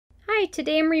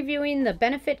today I'm reviewing the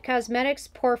Benefit Cosmetics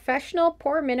Porefessional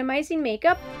Pore Minimizing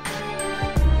Makeup.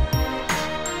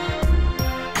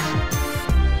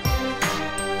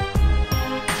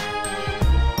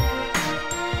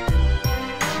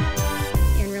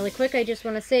 And really quick, I just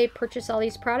want to say purchase all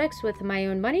these products with my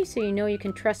own money so you know you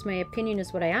can trust my opinion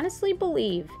is what I honestly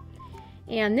believe.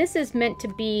 And this is meant to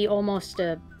be almost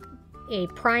a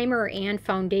primer and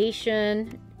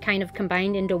foundation kind of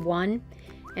combined into one.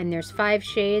 And there's 5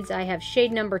 shades. I have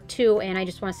shade number 2, and I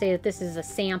just want to say that this is a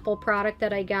sample product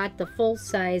that I got. The full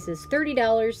size is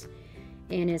 $30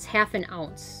 and is ½ an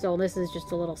ounce. So this is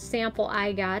just a little sample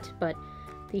I got, but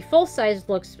the full size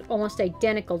looks almost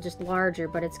identical, just larger,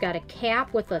 but it's got a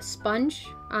cap with a sponge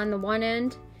on the one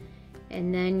end.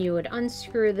 And then you would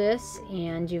unscrew this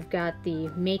and you've got the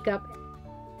makeup.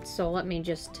 So let me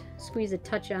just squeeze a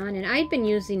touch on. And I've been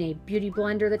using a beauty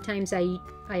blender the times I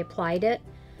applied it.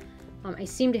 I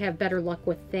seem to have better luck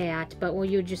with that, but well,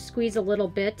 you just squeeze a little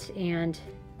bit and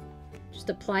just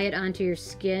apply it onto your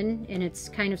skin, and it's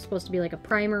kind of supposed to be like a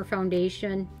primer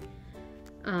foundation.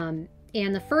 And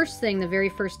the very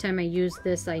first time I used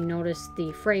this, I noticed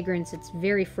the fragrance. It's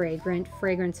very fragrant.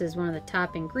 Fragrance is one of the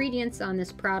top ingredients on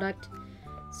this product,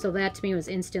 so that to me was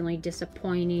instantly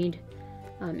disappointing.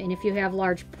 And if you have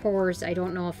large pores, I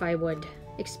don't know if I would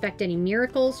expect any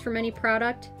miracles from any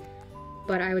product.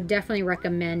 But I would definitely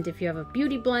recommend, if you have a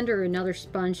beauty blender or another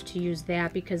sponge, to use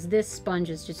that, because this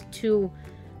sponge is just too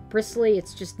bristly.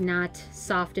 It's just not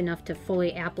soft enough to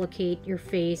fully applicate your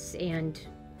face and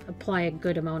apply a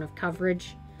good amount of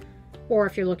coverage. Or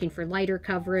if you're looking for lighter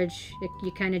coverage,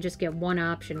 you kind of just get one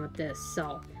option with this.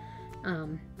 So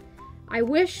I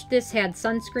wish this had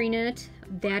sunscreen in it.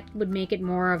 That would make it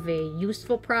more of a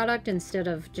useful product instead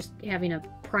of just having a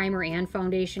primer and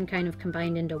foundation kind of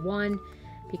combined into one,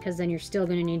 because then you're still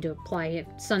going to need to apply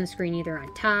sunscreen either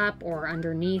on top or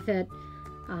underneath it.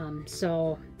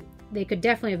 So they could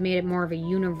definitely have made it more of a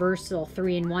universal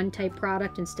 3-in-1 type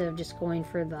product instead of just going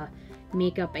for the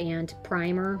makeup and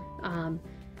primer.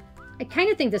 I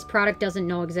kind of think this product doesn't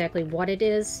know exactly what it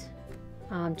is.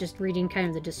 Just reading kind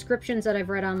of the descriptions that I've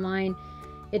read online,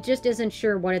 it just isn't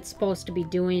sure what it's supposed to be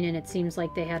doing, and it seems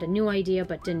like they had a new idea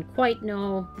but didn't quite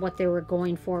know what they were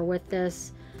going for with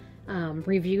this.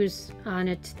 Reviews on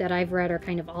it that I've read are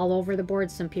kind of all over the board.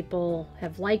 Some people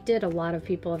have liked it, a lot of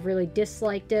people have really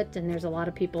disliked it, and there's a lot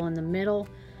of people in the middle.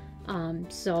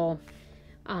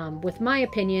 With my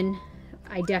opinion,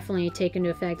 I definitely take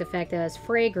into effect the fact that it has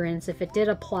fragrance. If it did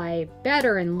apply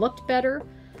better and looked better,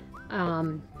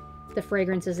 the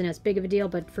fragrance isn't as big of a deal,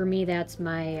 but for me that's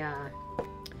my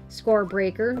score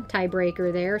breaker,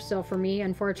 tiebreaker there. So for me,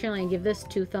 unfortunately, I give this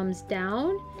 2 thumbs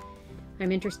down.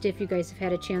 I'm interested if you guys have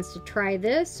had a chance to try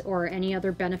this or any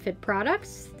other Benefit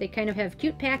products. They kind of have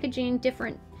cute packaging,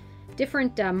 different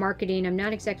marketing. I'm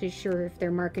not exactly sure if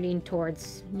they're marketing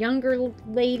towards younger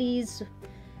ladies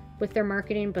with their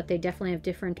marketing, but they definitely have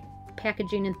different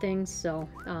packaging and things. So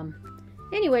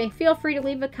anyway, feel free to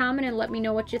leave a comment and let me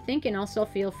know what you think, and also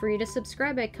feel free to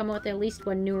subscribe. I come out with at least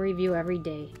one new review every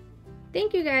day.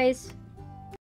 Thank you guys.